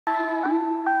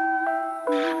Come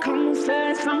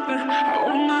say something, I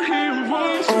wanna hear your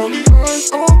voice. All the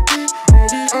eyes on me, all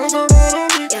the eyes are all on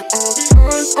me. All the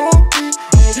eyes on me,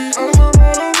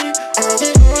 all the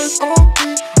eyes are all on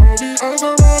me. All the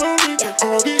eyes on me,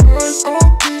 all the eyes are all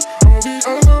on me. All the eyes on me,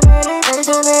 all the eyes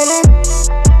are all on me.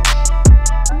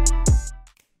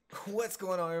 What's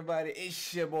going on, everybody?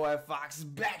 It's your boy Fox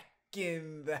back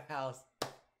in the house.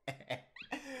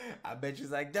 I bet you're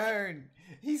like, darn,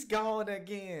 he's gone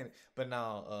again. But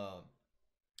no,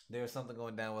 there was something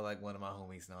going down with like one of my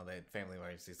homies and all that, family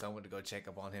emergency. So I went to go check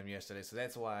up on him yesterday. So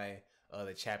that's why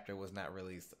the chapter was not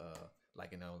released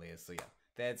like it normally is. So yeah,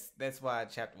 that's why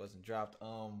the chapter wasn't dropped.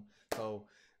 So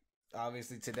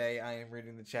obviously today I am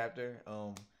reading the chapter.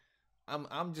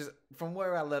 I'm just from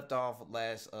where I left off on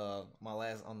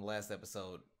the last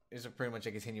episode. It's pretty much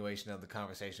a continuation of the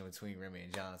conversation between Remy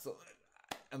and John. So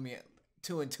I mean,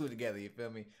 2 and 2 together, you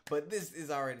feel me? But this is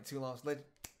already too long, so let's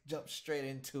jump straight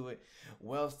into it.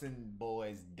 Wellston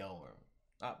Boys Dorm.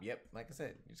 Oh, yep, like I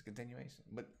said, it's a continuation.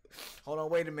 But hold on,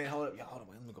 wait a minute, hold up, y'all, hold on,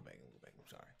 wait, let me go back. I'm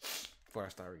sorry. Before I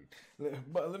start reading,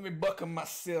 let me buckle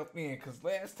myself in, cause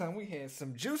last time we had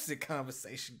some juicy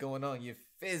conversation going on. You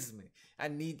fizz me.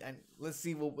 Let's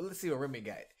see what Remy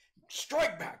got.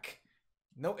 Strike back.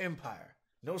 No Empire.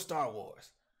 No Star Wars.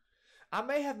 I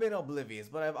may have been oblivious,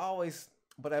 but I've always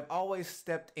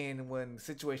stepped in when the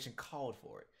situation called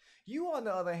for it. You, on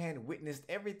the other hand, witnessed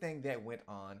everything that went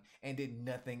on and did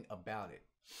nothing about it.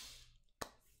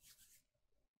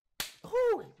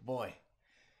 Oh boy.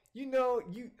 You know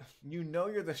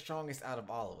you're the strongest out of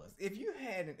all of us. If you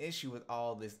had an issue with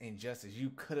all this injustice,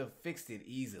 you could have fixed it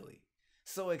easily.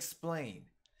 So explain.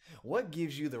 What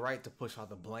gives you the right to push all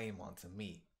the blame onto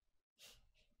me?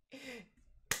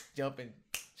 Jumping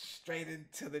straight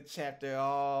into the chapter.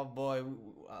 Oh boy,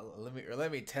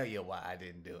 let me tell you why I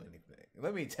didn't do anything.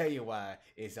 Let me tell you why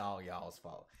it's all y'all's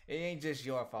fault. It ain't just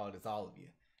your fault, it's all of you.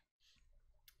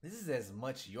 This is as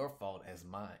much your fault as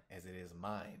it is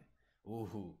mine.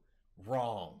 Ooh,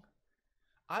 wrong.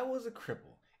 I was a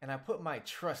cripple and I put my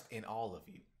trust in all of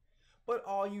you. But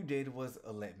all you did was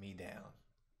let me down.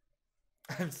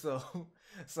 And so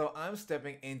I'm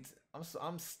stepping in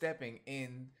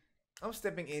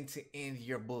to end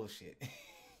your bullshit.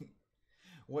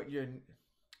 What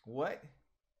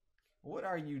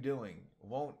are you doing?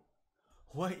 What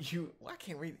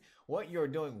you're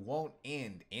doing won't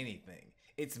end anything.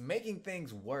 It's making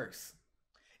things worse.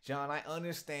 John, I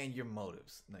understand your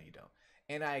motives. No, you don't.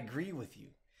 And I agree with you.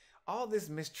 All this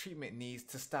mistreatment needs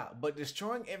to stop, but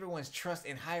destroying everyone's trust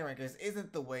in high rankers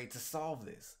isn't the way to solve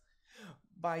this.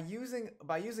 By using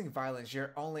violence,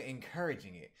 you're only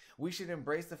encouraging it. We should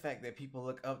embrace the fact that people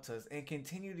look up to us and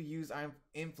continue to use our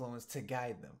influence to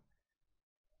guide them.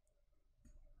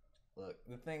 Look,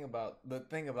 the thing about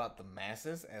the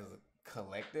masses as a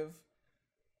collective,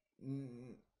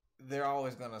 they're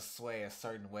always gonna sway a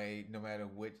certain way, no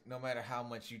matter how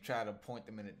much you try to point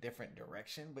them in a different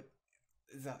direction. But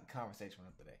it's a conversation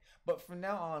for today. But from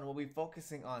now on, we'll be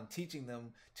focusing on teaching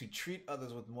them to treat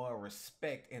others with more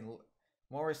respect and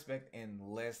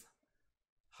less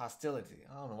hostility.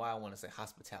 I don't know why I want to say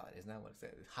hospitality. It's not what it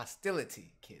says. It's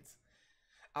hostility, kids.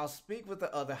 I'll speak with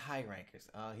the other high rankers.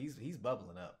 He's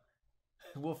bubbling up.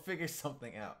 We'll figure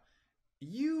something out.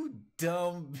 You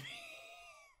dumb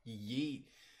yeet.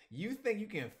 You think you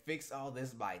can fix all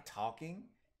this by talking?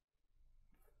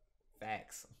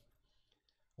 Facts.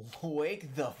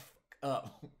 Wake the fuck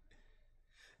up.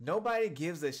 Nobody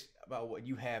gives a about what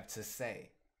you have to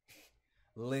say.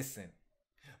 Listen.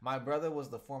 My brother was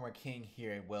the former king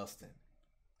here at Wellston.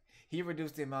 He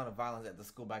reduced the amount of violence at the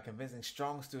school by convincing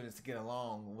strong students to get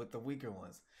along with the weaker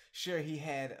ones. Sure, he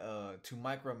had to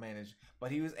micromanage,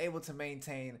 but he was able to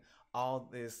maintain all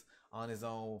this on his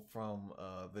own for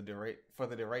the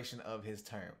duration of his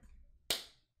term.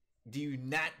 Do you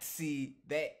not see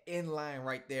that inline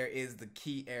right there is the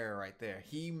key error right there?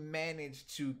 He managed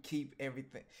to keep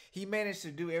everything. He managed to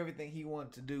do everything he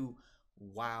wanted to do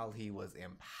while he was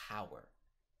in power.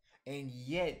 And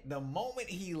yet, the moment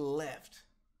he left,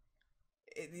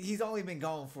 he's only been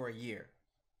gone for a year,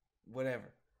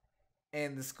 whatever.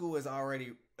 And the school has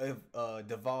already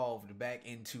devolved back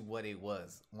into what it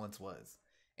once was.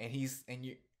 And you.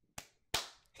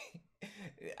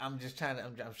 I'm trying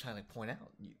to point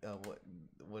out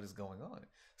what is going on.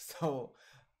 So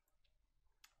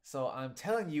I'm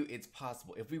telling you, it's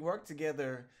possible. If we work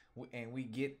together and we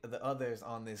get the others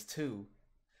on this too,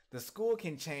 the school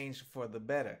can change for the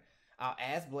better. I'll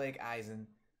ask Blake and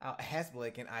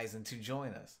Eisen to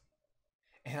join us.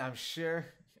 And I'm sure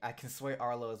I can sway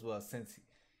Arlo as well, since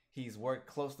he's worked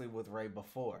closely with Ray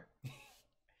before.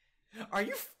 Are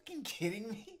you fucking kidding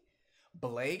me?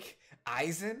 Blake,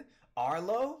 Eisen,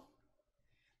 Arlo?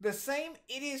 The same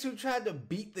idiots who tried to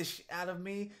beat the shit out of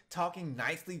me, talking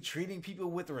nicely, treating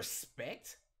people with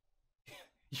respect?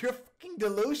 You're fucking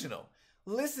delusional.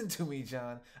 Listen to me,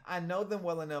 John. I know them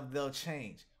well enough, they'll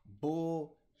change.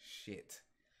 Bullshit.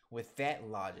 With that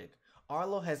logic,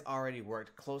 Arlo has already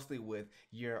worked closely with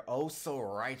your oh so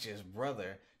righteous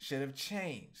brother, should have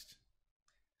changed.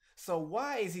 So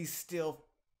why is he still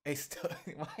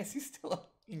why is he still a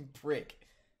fucking prick?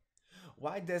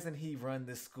 Why doesn't he run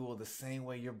this school the same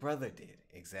way your brother did?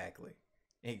 Exactly.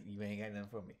 You ain't got nothing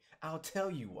for me. I'll tell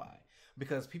you why.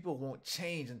 Because people won't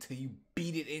change until you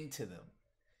beat it into them.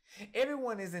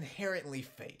 Everyone is inherently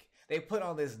fake. They put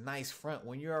on this nice front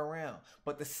when you're around,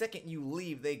 but the second you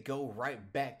leave, they go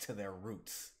right back to their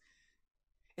roots.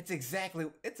 It's exactly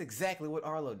what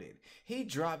Arlo did. He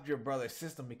dropped your brother's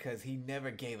system because he never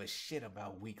gave a shit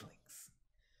about weaklings.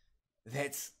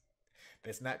 That's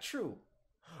not true.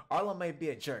 Arlo may be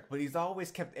a jerk, but he's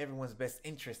always kept everyone's best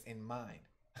interest in mind.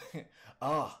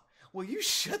 Oh, will you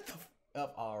shut the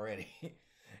up already?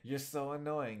 You're so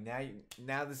annoying.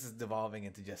 Now this is devolving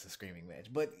into just a screaming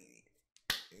match. But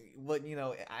you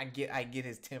know, I get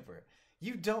his temper.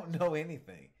 You don't know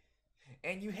anything.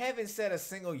 And you haven't said a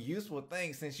single useful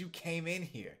thing since you came in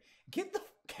here. Get the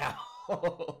fuck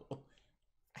out.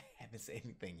 I haven't said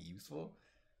anything useful.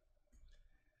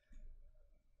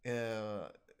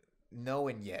 No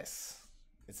and yes.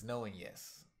 It's no and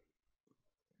yes.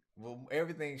 Well,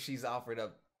 everything she's offered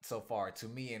up so far, to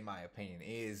me, in my opinion,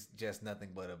 is just nothing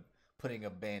but putting a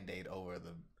band-aid over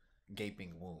the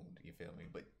gaping wound. You feel me?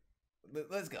 But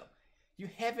let's go. You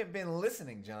haven't been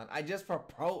listening, John. I just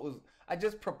proposed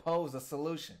a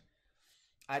solution.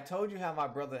 I told you how my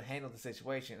brother handled the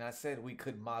situation, and I said we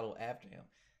could model after him.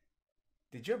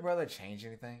 Did your brother change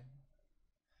anything?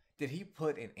 Did he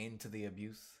put an end to the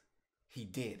abuse? He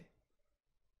did.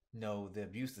 No, the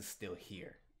abuse is still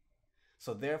here.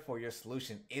 So therefore, your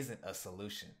solution isn't a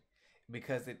solution.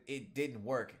 Because it didn't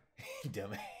work,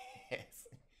 dumbass.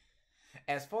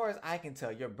 As far as I can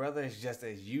tell, your brother is just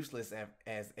as useless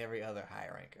as every other high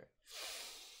ranker.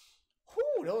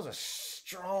 Whew, those are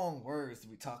strong words to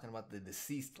be talking about the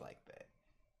deceased like that.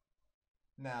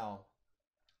 Now,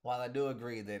 while I do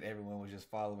agree that everyone was just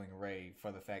following Ray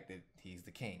for the fact that he's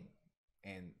the king,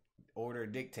 and order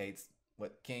dictates,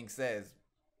 what king says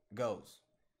goes.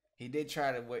 He did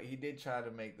try to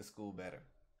make the school better.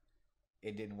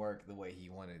 It didn't work the way he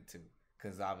wanted it to,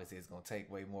 because obviously it's going to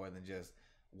take way more than just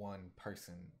one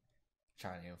person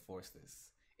trying to enforce this.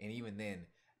 And even then,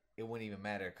 it wouldn't even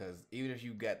matter, because even if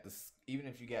you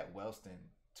got Wellston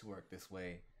to work this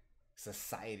way,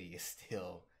 society is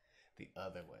still the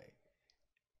other way.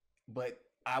 But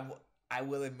I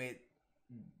will admit,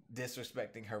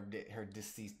 disrespecting her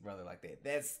deceased brother like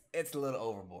that, it's a little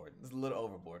overboard. It's a little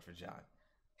overboard for John.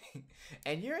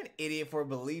 And you're an idiot for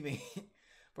believing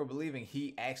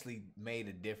he actually made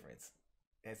a difference.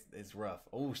 It's rough.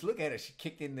 Oh, look at her. She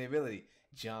kicked in the ability.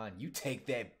 John, you take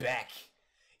that back.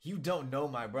 You don't know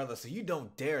my brother, so you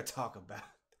don't dare talk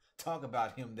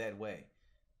about him that way.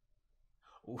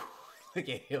 Ooh, look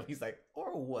at him. He's like,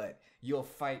 or what? You'll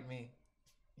fight me?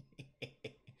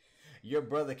 Your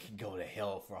brother can go to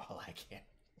hell for all I care.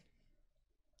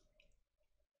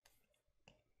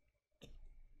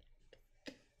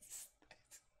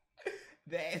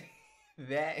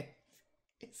 That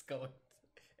is going.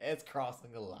 That's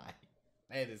crossing a line.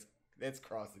 That's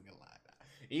crossing a line.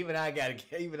 Even I gotta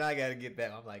get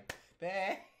that. I'm like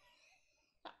that.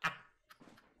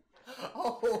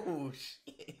 Oh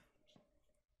shit!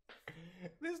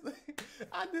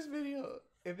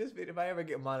 If I ever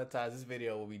get monetized, this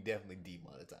video will be definitely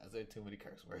demonetized. There are too many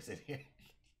curse words in here.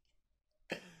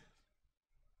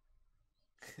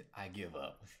 I give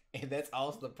up, and that's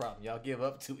also the problem. Y'all give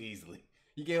up too easily.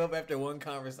 You gave up after one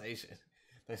conversation.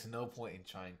 There's no point in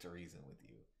trying to reason with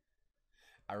you.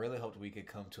 I really hoped we could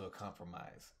come to a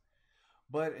compromise,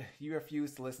 but you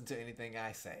refuse to listen to anything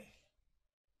I say.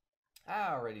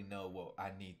 I already know what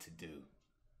I need to do.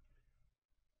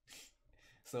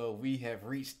 So we have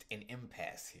reached an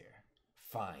impasse here.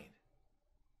 Fine.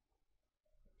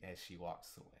 As she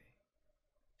walks away.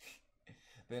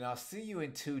 Then I'll see you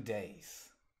in 2 days.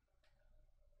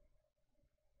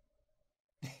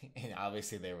 And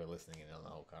obviously they were listening in on the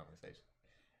whole conversation.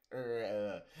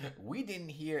 We didn't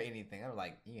hear anything. I'm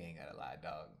like, you ain't gotta lie,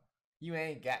 dog. You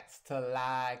ain't got to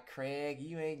lie, Craig.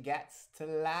 You ain't got to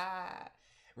lie.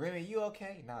 Remy, you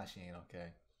okay? Nah, she ain't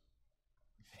okay.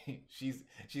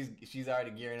 she's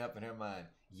already gearing up in her mind.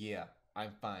 Yeah,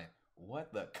 I'm fine.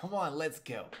 What the? Come on, let's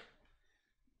go.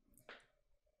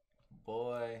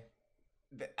 Boy,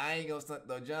 I ain't gonna stunt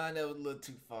though. John, that was a little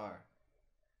too far.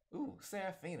 Ooh,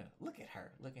 Serafina. Look at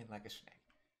her, looking like a snack.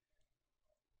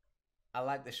 I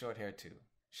like the short hair too.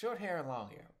 Short hair and long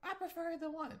hair. I prefer the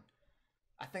one.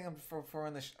 I think I'm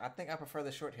preferring the. I think I prefer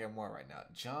the short hair more right now.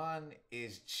 John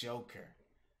is Joker.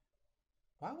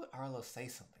 Why would Arlo say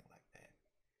something like that?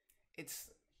 It's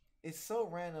so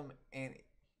random and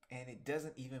it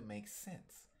doesn't even make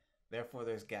sense. Therefore,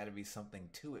 there's got to be something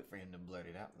to it for him to blurt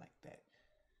it out like that.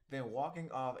 Then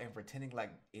walking off and pretending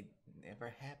like it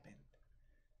never happened.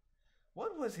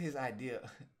 What was his idea?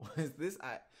 Was this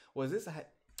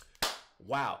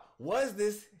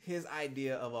his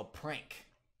idea of a prank?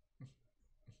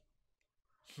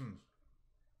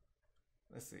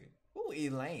 Let's see. Ooh,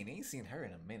 Elaine. Ain't seen her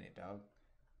in a minute, dog.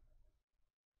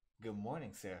 Good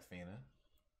morning, Serafina.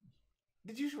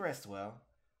 Did you rest well?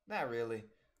 Not really.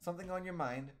 Something on your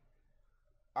mind?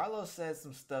 Arlo said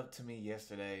some stuff to me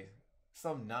yesterday.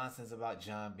 Some nonsense about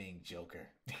John being Joker.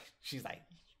 She's like,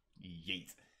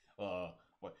 yeet.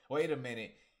 Wait a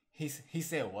minute. He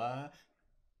said what?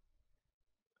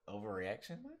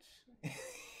 Overreaction much?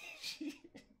 She's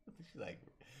like,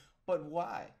 but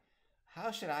why?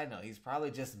 How should I know? He's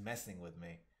probably just messing with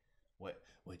me. What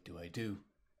do I do?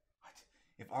 What?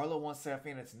 If Arlo wants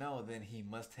Serafina to know, then he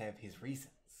must have his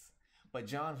reasons. But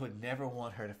John would never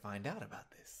want her to find out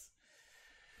about this.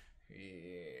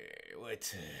 What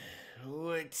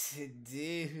to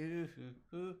do?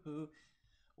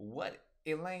 What?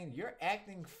 Elaine, you're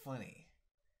acting funny.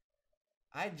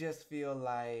 I just feel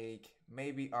like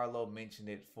maybe Arlo mentioned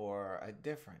it for a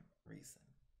different reason.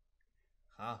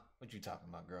 Huh? What you talking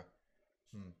about, girl?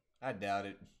 I doubt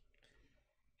it.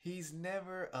 He's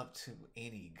never up to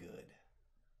any good.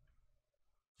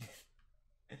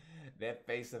 That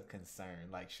face of concern.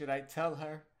 Like, should I tell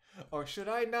her? Or should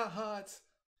I not?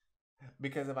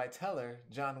 Because if I tell her,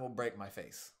 John will break my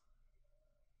face.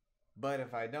 But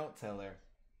if I don't tell her...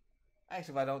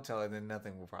 Actually, if I don't tell her, then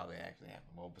nothing will probably actually happen.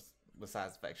 Well,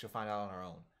 besides the fact, she'll find out on her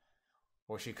own.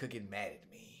 Or she could get mad at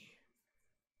me.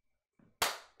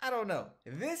 I don't know.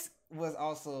 This was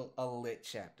also a lit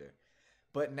chapter.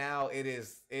 But now it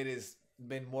is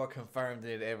been more confirmed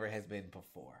than it ever has been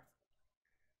before.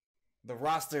 The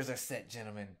rosters are set,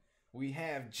 gentlemen. We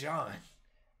have John,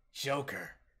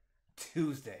 Joker,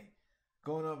 Tuesday,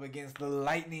 going up against the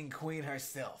Lightning Queen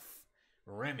herself,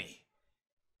 Remy,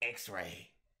 X-Ray.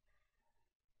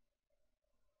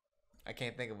 I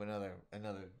can't think of another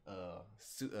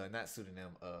not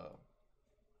pseudonym.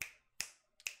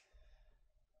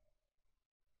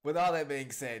 With all that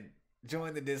being said,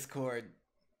 join the Discord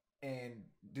and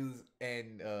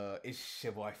it's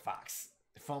your boy Fox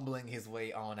fumbling his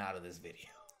way on out of this video.